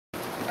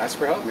Ask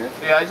for help, man.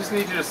 Yeah, I just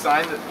need you to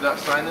sign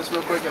this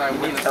real quick, and I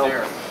win this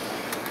dare.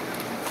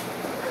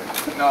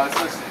 No, it's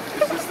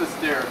just this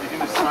dare. If you can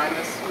just sign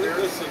this.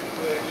 Listen,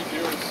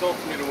 you're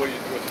insulting me the way you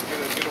do it.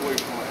 You're gonna get away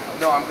from my house.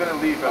 No, I'm gonna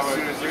leave as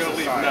soon as you're gonna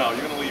leave now.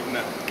 You're gonna leave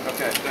now.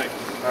 Okay, thank you.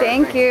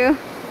 Thank you.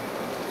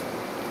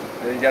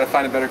 Yeah, you gotta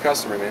find a better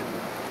customer, man.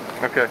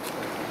 Okay,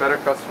 better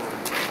customer.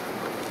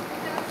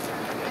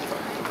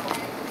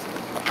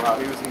 Wow,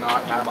 he was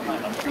not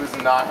happy. He was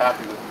not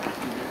happy with me.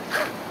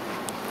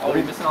 Oh,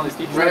 we're missing all these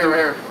people. Right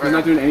here. He's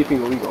not doing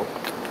anything illegal.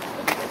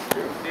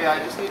 Yeah, I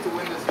just need to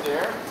win this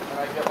dare, and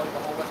I get like the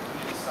whole bunch. Can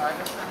you just sign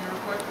this for me real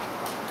quick?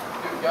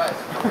 Dude, guys,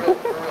 for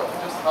real,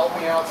 just help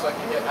me out so I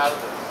can get out of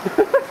this.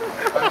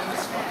 I'm in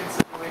this fucking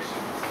situation,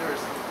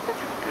 seriously.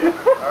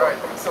 Alright,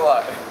 thanks a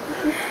lot.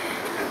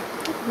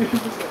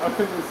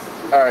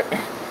 Alright.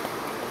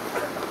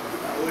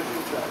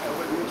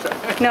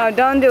 No,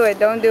 don't do it.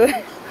 Don't do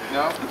it.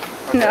 No?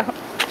 Okay. No.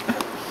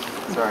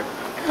 Sorry.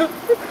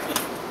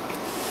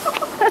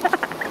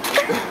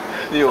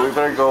 Neil, we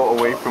better go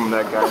away from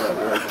that guy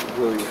that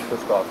really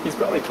pissed off. He's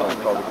probably calling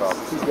the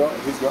cops. He's gone.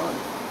 He's gone.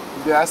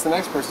 You ask the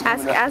next person.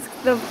 Ask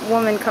the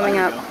woman coming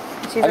up.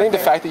 She's I think up the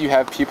there. fact that you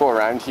have people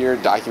around here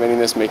documenting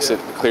this makes it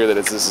clear that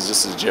this is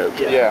just a joke.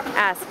 Yeah.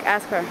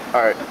 Ask her.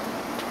 Alright.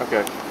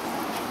 Okay.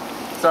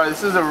 Sorry,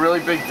 this is a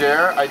really big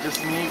dare. I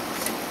just need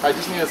a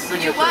signature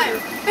here.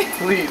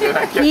 Please. And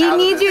I get He out of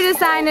needs this. you to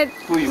sign it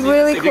Please.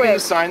 really If you can quick.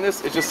 just sign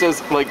this, it just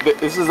says like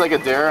this is like a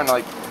dare and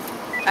like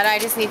And I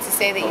just need to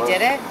say that you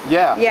did it?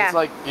 yeah. Yeah. It's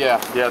like yeah.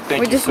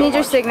 Thank We you just so need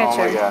your much.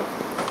 signature. Oh my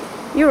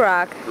god. You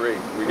rock. Great.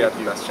 We got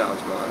the best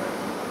challenge going on.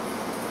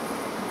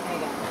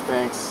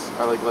 Thanks.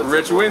 I like let's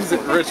Rich wins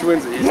it. Rich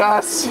wins it.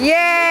 Yes.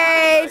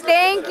 Yay!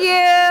 Thank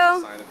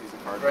you. Sign a piece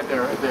of card. Right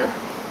there, right there.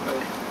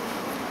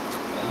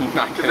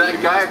 Not Because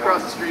that guy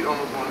across the street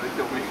almost wanted to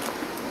kill me.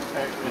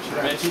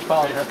 Man, she's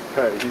following her.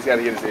 Alright, he's got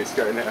to get his ace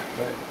card now.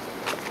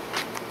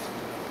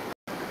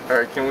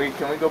 Alright, can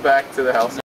we go back to the house?